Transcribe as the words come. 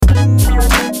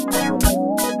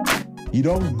You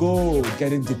don't go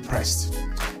getting depressed.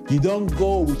 You don't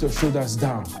go with your shoulders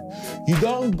down. You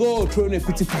don't go throwing a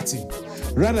pity party.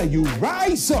 Rather, you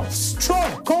rise up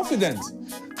strong, confident,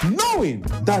 knowing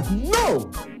that no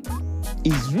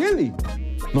is really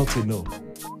not a no.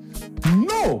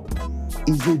 No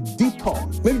is a detour.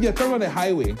 Maybe you're coming on a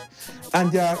highway and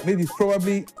there maybe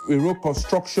probably a road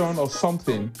construction or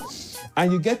something,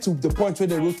 and you get to the point where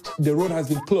the road has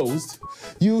been closed.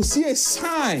 You see a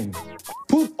sign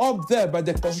put up there by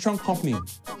the construction company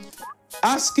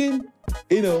asking,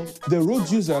 the road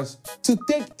users to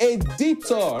take a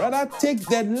detour, rather take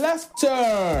the left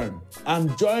turn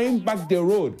and join back the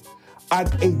road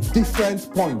at a different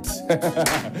point.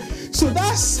 So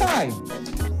that sign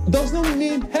does not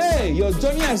mean, hey, your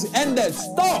journey has ended.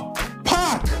 Stop,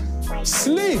 park,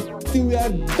 sleep till we are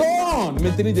done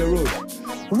maintaining the road.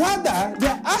 Rather,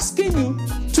 they're asking you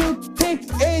to take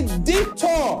a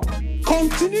detour.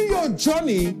 Continue your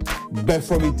journey, but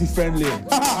from a different lane.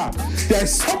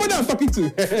 There's somebody I'm talking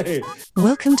to.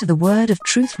 Welcome to the Word of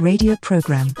Truth radio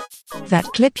program. That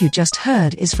clip you just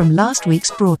heard is from last week's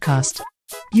broadcast.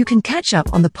 You can catch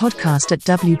up on the podcast at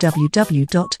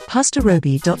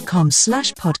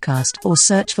www.pastorobi.com/podcast or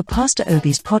search for Pastor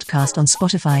Obi's podcast on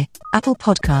Spotify, Apple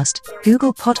Podcast,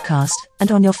 Google Podcast,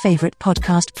 and on your favorite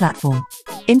podcast platform.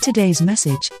 In today's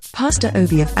message, Pastor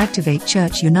Obi of Activate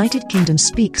Church United Kingdom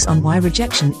speaks on why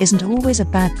rejection isn't always a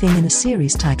bad thing in a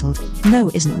series titled, No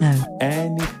Isn't No.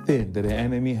 Anything that the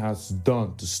enemy has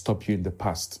done to stop you in the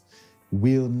past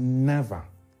will never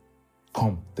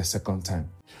come the second time.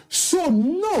 So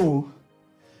no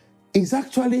is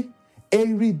actually a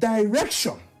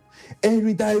redirection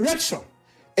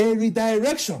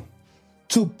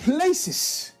to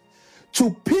places,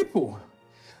 to people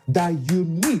that you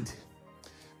need,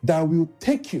 that will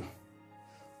take you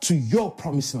to your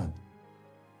promised land.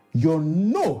 Your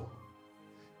no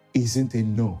isn't a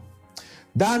no.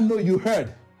 That no you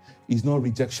heard is not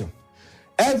rejection.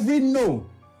 Every no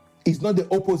is not the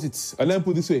opposite. Let me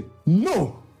put it this way.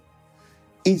 No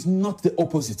is not the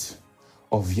opposite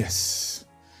of yes.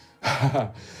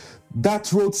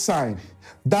 That road sign,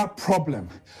 that problem,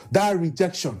 that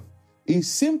rejection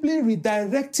is simply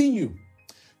redirecting you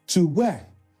to where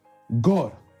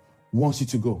God wants you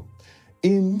to go.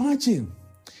 Imagine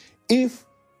if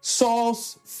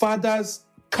Saul's father's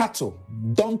cattle,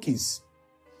 donkeys,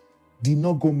 did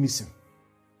not go missing.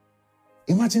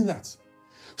 Imagine that.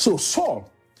 So Saul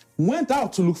went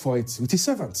out to look for it with his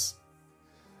servants.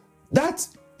 That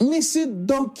missing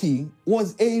donkey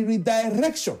was a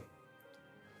redirection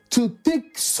to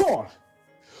take Saul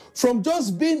from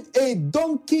just being a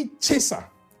donkey chaser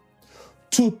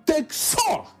to take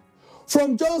Saul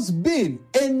from just being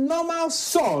a normal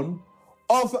son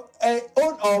of an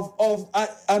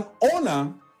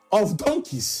owner of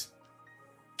donkeys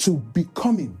to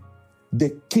becoming the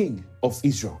king of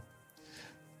Israel,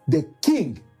 the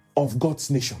king of God's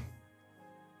nation.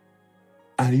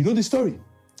 And you know the story.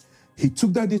 He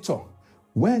took that detour,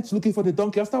 went looking for the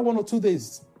donkey. After 1 or 2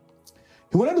 days,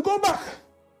 he wanted to go back.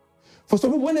 For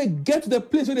some people, when they get to the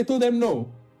place where they told them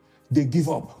no, they give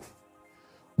up.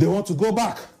 They want to go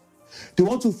back. They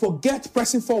want to forget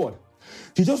pressing forward.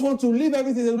 They just want to leave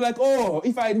everything. They're like, oh,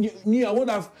 if I knew, I would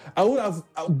have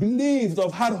believed,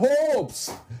 I've had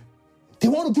hopes. They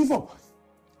want to give up.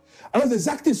 And that's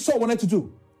exactly what Saul wanted to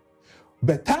do.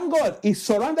 But thank God, he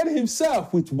surrounded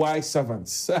himself with wise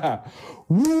servants.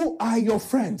 Who are your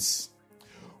friends?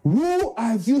 Who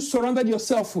have you surrounded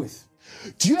yourself with?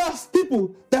 Do you have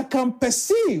people that can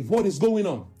perceive what is going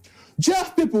on? Do you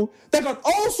have people that can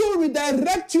also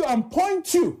redirect you and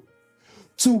point you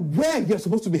to where you're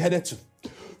supposed to be headed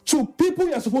to people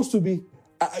you're supposed to be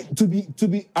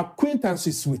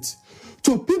acquaintances with,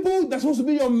 to people that's supposed to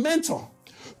be your mentor,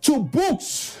 to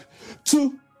books,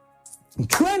 to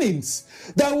trainings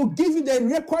that will give you the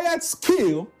required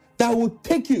skill that will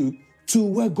take you to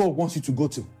where God wants you to go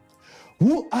to.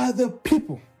 Who are the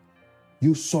people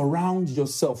you surround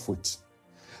yourself with?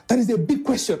 That is a big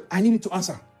question I need you to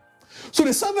answer. So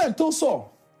the servant told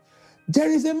Saul, there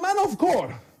is a man of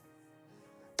God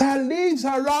that lives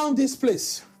around this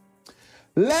place.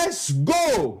 Let's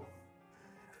go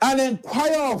and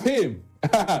inquire of him.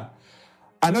 And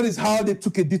that is how they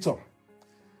took a detour.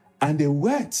 And they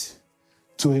went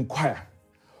to inquire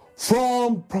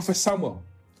from Prophet Samuel,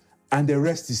 and the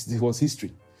rest was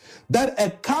history. That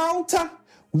encounter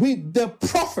with the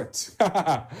prophet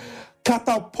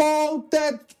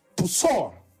catapulted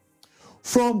Saul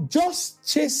from just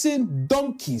chasing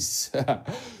donkeys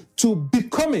to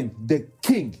becoming the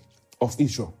king of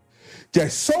Israel.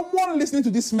 There's someone listening to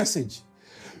this message.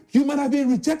 You might have been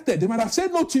rejected. They might have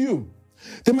said no to you.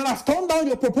 They might have turned down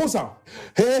your proposal.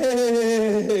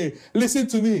 Hey, listen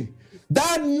to me.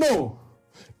 That no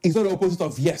is not the opposite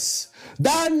of yes.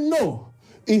 That no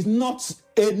is not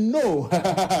a no.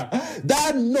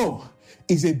 That no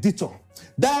is a detour.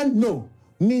 That no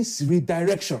means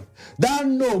redirection. That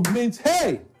no means,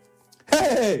 hey,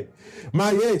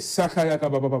 my yes,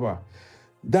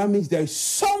 that means there is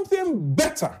something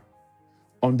better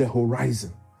on the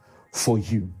horizon for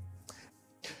you.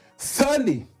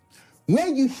 Thirdly,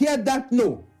 when you hear that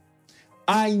no,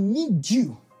 I need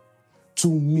you to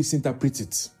misinterpret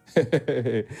it.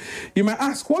 You might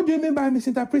ask, what do you mean by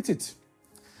misinterpret it?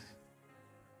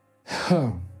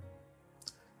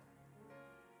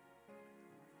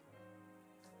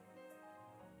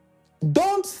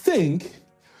 Don't think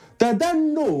that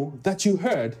no that you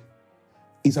heard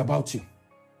is about you.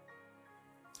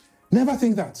 Never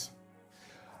think that.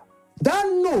 That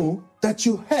no that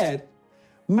you heard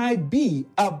might be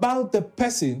about the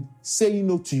person saying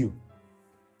no to you.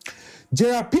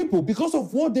 There are people, because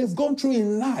of what they've gone through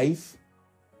in life,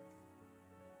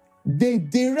 they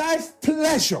derive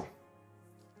pleasure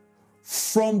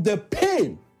from the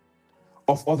pain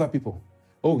of other people.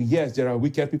 Oh yes, there are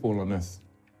wicked people on earth.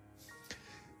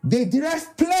 They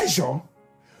derive pleasure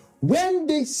when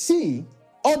they see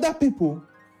other people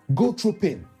go through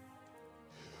pain.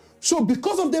 So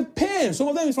because of the pain, some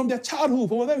of them is from their childhood,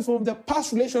 some of them is from their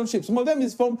past relationships, some of them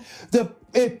is from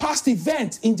a past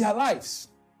event in their lives.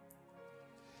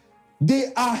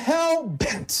 They are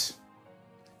hell-bent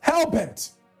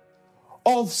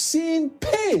of seeing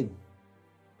pain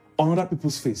on other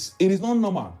people's face. It is not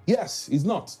normal. Yes, it's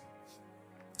not.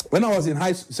 When I was in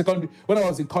when I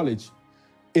was in college,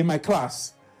 in my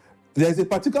class, there's a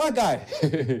particular guy.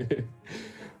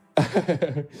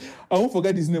 I won't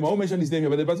forget his name. I won't mention his name here,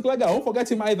 but the particular guy, I won't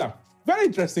forget him either. Very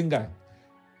interesting guy.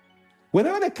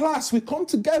 Whenever the class, we come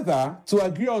together to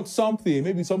agree on something,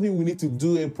 maybe something we need to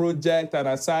do, a project, an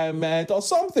assignment, or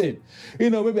something.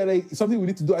 Maybe something we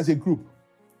need to do as a group.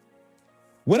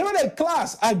 Whenever the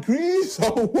class agrees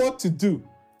on what to do,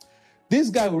 this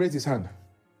guy will raise his hand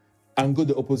and go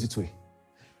the opposite way.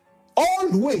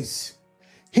 Always.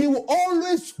 He will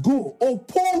always go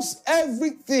oppose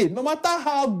everything, no matter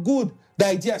how good the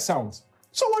idea sounds.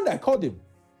 So one day I called him.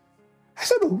 I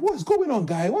said, what's going on,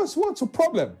 guy? What's the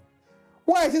problem?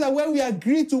 Why is it that when we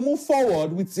agree to move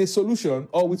forward with a solution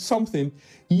or with something,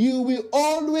 you will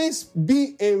always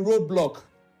be a roadblock?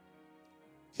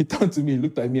 He turned to me,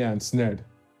 looked at me and sneered.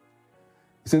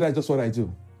 He said, that's just what I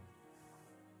do.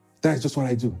 That's just what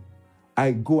I do.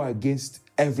 I go against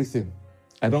everything.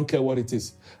 I don't care what it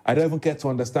is. I don't even care to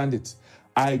understand it.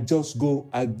 I just go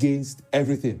against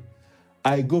everything.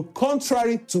 I go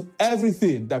contrary to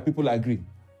everything that people agree.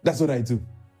 That's what I do.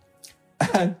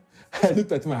 And I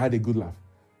looked at him and I had a good laugh.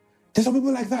 There's some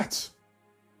people like that.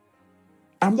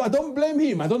 I don't blame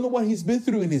him. I don't know what he's been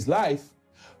through in his life,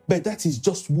 but that is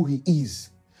just who he is.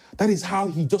 That is how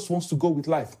he just wants to go with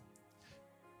life.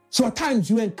 So at times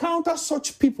you encounter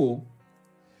such people,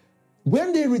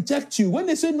 when they reject you, when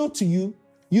they say no to you,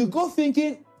 you go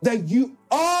thinking that you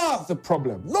are the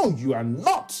problem. No, you are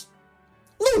not.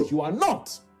 No, you are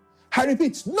not. I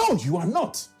repeat, no, you are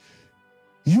not.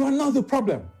 You are not the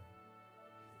problem.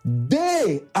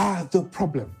 They are the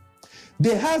problem.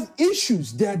 They have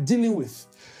issues they are dealing with.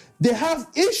 They have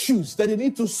issues that they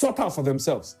need to sort out for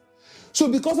themselves. So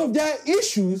because of their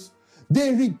issues,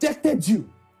 they rejected you.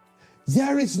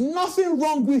 There is nothing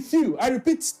wrong with you. I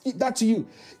repeat that to you.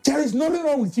 There is nothing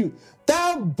wrong with you.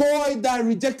 That boy that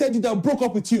rejected you, that broke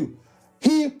up with you,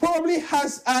 he probably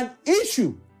has an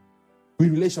issue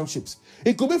with relationships.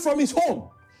 It could be from his home.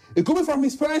 It could be from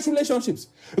his parents' relationships.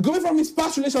 It could be from his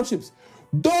past relationships.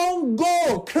 Don't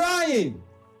go crying,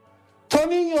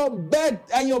 turning your bed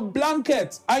and your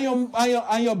blanket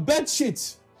and your bed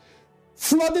sheets,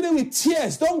 flooding it with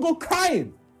tears. Don't go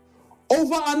crying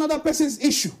over another person's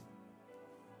issue.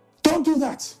 Don't do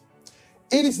that.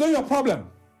 It is not your problem.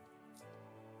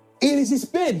 It is his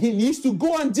pain. He needs to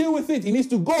go and deal with it. He needs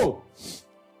to go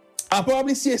and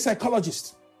probably see a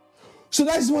psychologist. So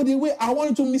that is what the way I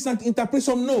want you to misinterpret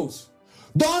some no's.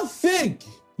 Don't think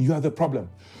you are the problem.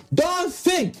 Don't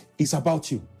think it's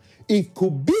about you. It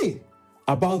could be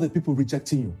about the people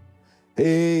rejecting you.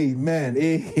 Amen.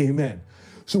 Amen.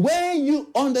 So when you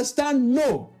understand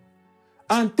no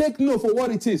and take no for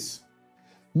what it is,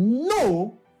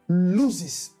 no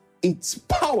loses its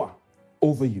power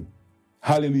over you.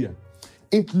 Hallelujah.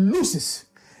 It loses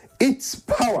its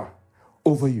power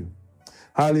over you.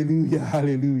 Hallelujah.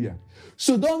 Hallelujah.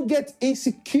 So don't get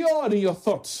insecure in your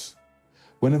thoughts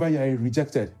whenever you are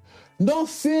rejected. Don't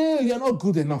feel you're not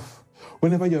good enough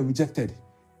whenever you're rejected.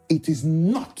 It is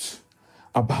not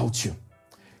about you.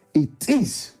 It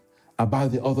is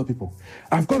about the other people.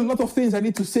 I've got a lot of things I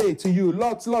need to say to you.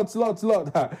 Lots.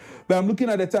 But I'm looking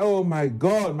at the time. Oh my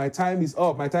God, my time is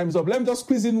up. Let me just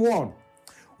squeeze in one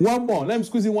more. Let me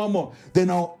squeeze in one more. Then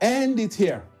I'll end it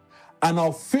here. And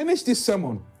I'll finish this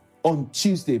sermon on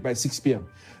Tuesday by 6 p.m.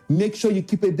 Make sure you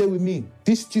keep a day with me.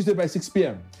 This Tuesday by 6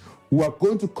 p.m. We are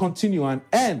going to continue and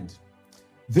end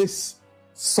this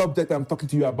subject I'm talking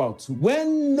to you about.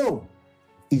 When no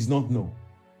is not no.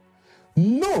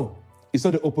 No is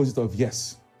not the opposite of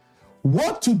yes.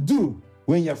 What to do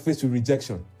when you're faced with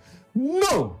rejection?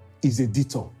 No is a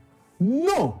detour.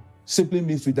 No simply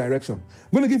means redirection.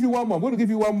 I'm going to give you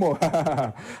one more.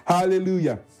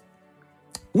 Hallelujah.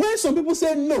 When some people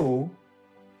say no,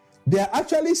 they're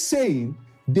actually saying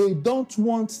they don't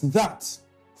want that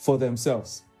for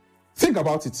themselves. Think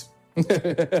about it.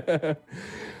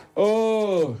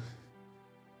 Oh,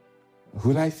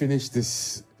 will I finish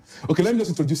this? Okay, let me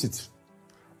just introduce it.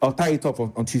 I'll tie it up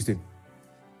on Tuesday.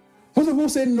 When some people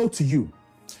say no to you,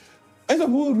 when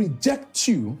some people reject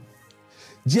you,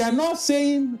 they are not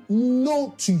saying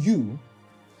no to you.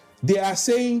 They are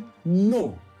saying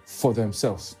no for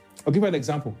themselves. I'll give you an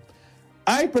example.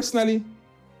 I personally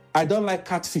don't like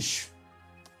catfish.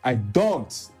 I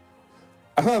don't.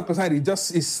 I thought personally it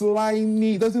just is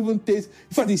slimy. It doesn't even taste.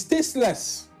 In fact, it's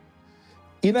tasteless.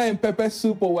 In pepper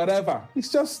soup or whatever. It's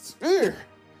just, I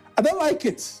don't like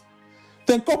it.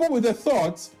 Then coupled with the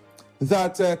thought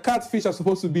that catfish are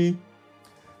supposed to be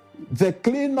the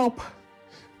cleanup,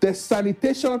 the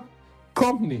sanitation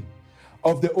company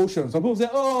of the ocean. Some people say,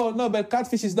 oh, no, but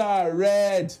catfish is now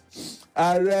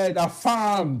are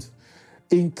farmed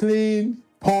in clean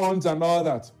ponds and all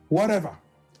that. Whatever.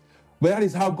 But that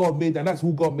is how God made them. That's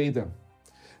who God made them.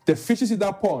 The fishes in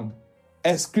that pond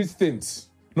excrete things.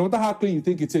 No matter how clean you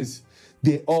think it is,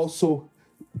 they also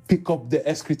pick up the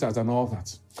excretors and all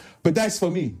that. But that's for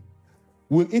me.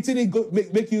 Will eating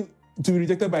it make you to be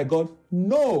rejected by God?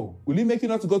 No. Will it make you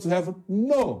not to go to heaven?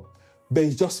 No. But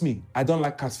it's just me. I don't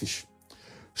like catfish.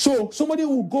 So somebody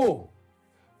will go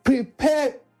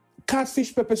prepare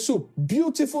catfish pepper soup.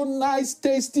 Beautiful, nice,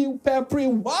 tasty, peppery.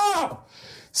 Wow.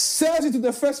 Sells it to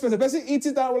the first person. The person eats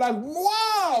it and we're like,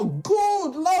 wow,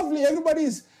 good, lovely. Everybody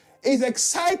is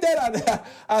excited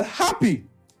and happy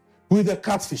with the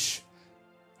catfish.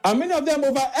 And many of them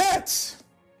overate.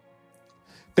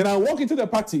 Then I walk into the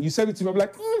party. You serve it to me. I'm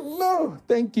like, no,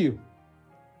 thank you.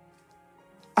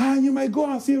 And you might go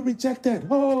and feel rejected.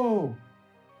 Oh,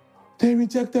 they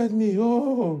rejected me.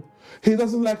 Oh, he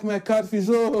doesn't like my catfish.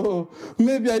 Oh,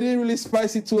 maybe I didn't really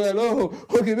spice it well. Oh,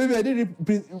 okay, maybe I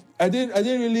didn't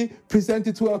really present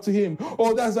it well to him.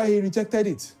 Oh, that's why he rejected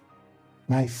it.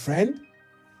 My friend,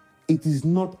 it is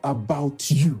not about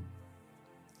you.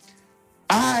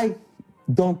 I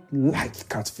don't like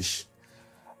catfish.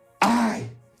 I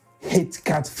hate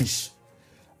catfish.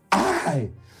 I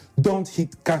don't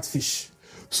eat catfish.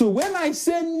 So when I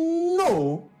say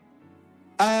no,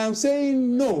 I am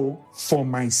saying no for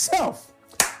myself.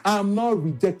 I'm not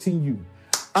rejecting you.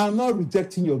 I'm not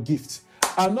rejecting your gift.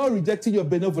 I'm not rejecting your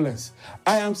benevolence.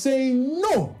 I am saying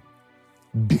no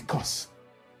because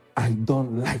I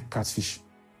don't like catfish.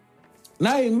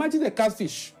 Now imagine a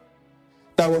catfish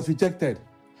that was rejected.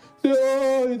 Say,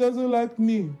 oh, he doesn't like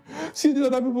me. See, these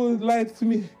other people liked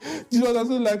me. This one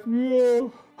doesn't like me.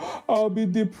 Oh, I'll be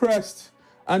depressed.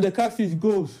 And the catfish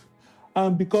goes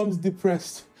and becomes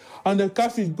depressed. And the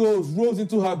catfish rolls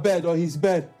into her bed or his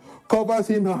bed, covers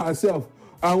him or herself,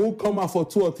 and won't come out for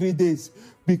 2 or 3 days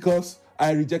because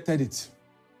I rejected it.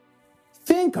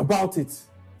 Think about it.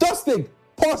 Just think.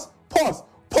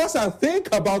 Pause and think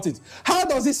about it. How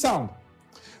does it sound?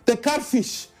 The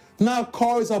catfish now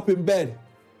curls up in bed.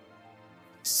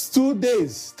 2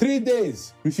 days, 3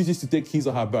 days, refuses to take his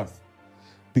or her bath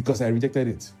because I rejected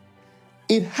it.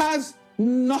 It has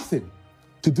nothing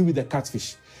to do with the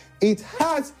catfish. It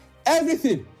has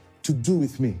everything to do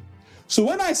with me. So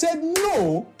when I said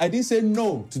no, I didn't say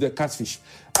no to the catfish.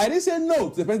 I didn't say no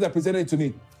to the person that presented it to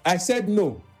me. I said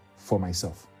no for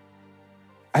myself.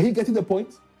 Are you getting the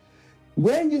point?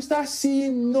 When you start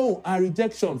seeing no and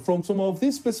rejection from some of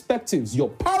these perspectives, your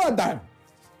paradigm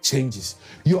changes.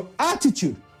 Your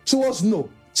attitude towards no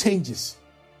changes.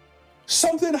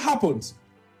 Something happens.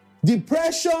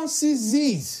 Depression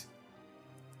ceases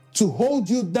to hold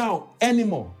you down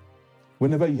anymore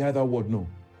whenever you hear that word no.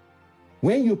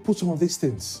 When you put some of these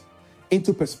things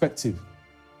into perspective,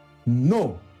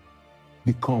 no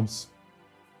becomes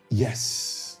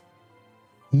yes.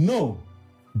 No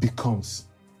becomes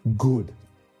good.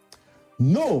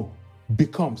 No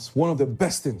becomes one of the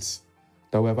best things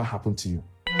that will ever happen to you.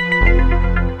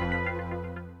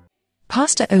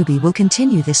 Pastor Obi will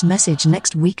continue this message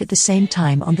next week at the same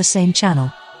time on the same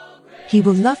channel. He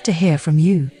will love to hear from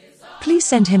you. Please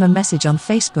send him a message on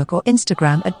Facebook or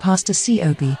Instagram at Pastor C.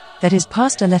 Obi, that is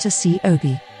Pastor letter C.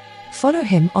 Obi. Follow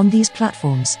him on these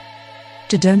platforms.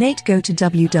 To donate, go to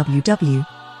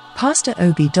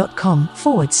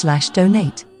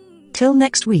www.pastorobi.com/donate. Till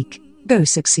next week, go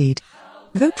succeed.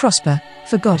 Go prosper,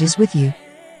 for God is with you.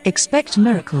 Expect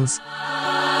miracles.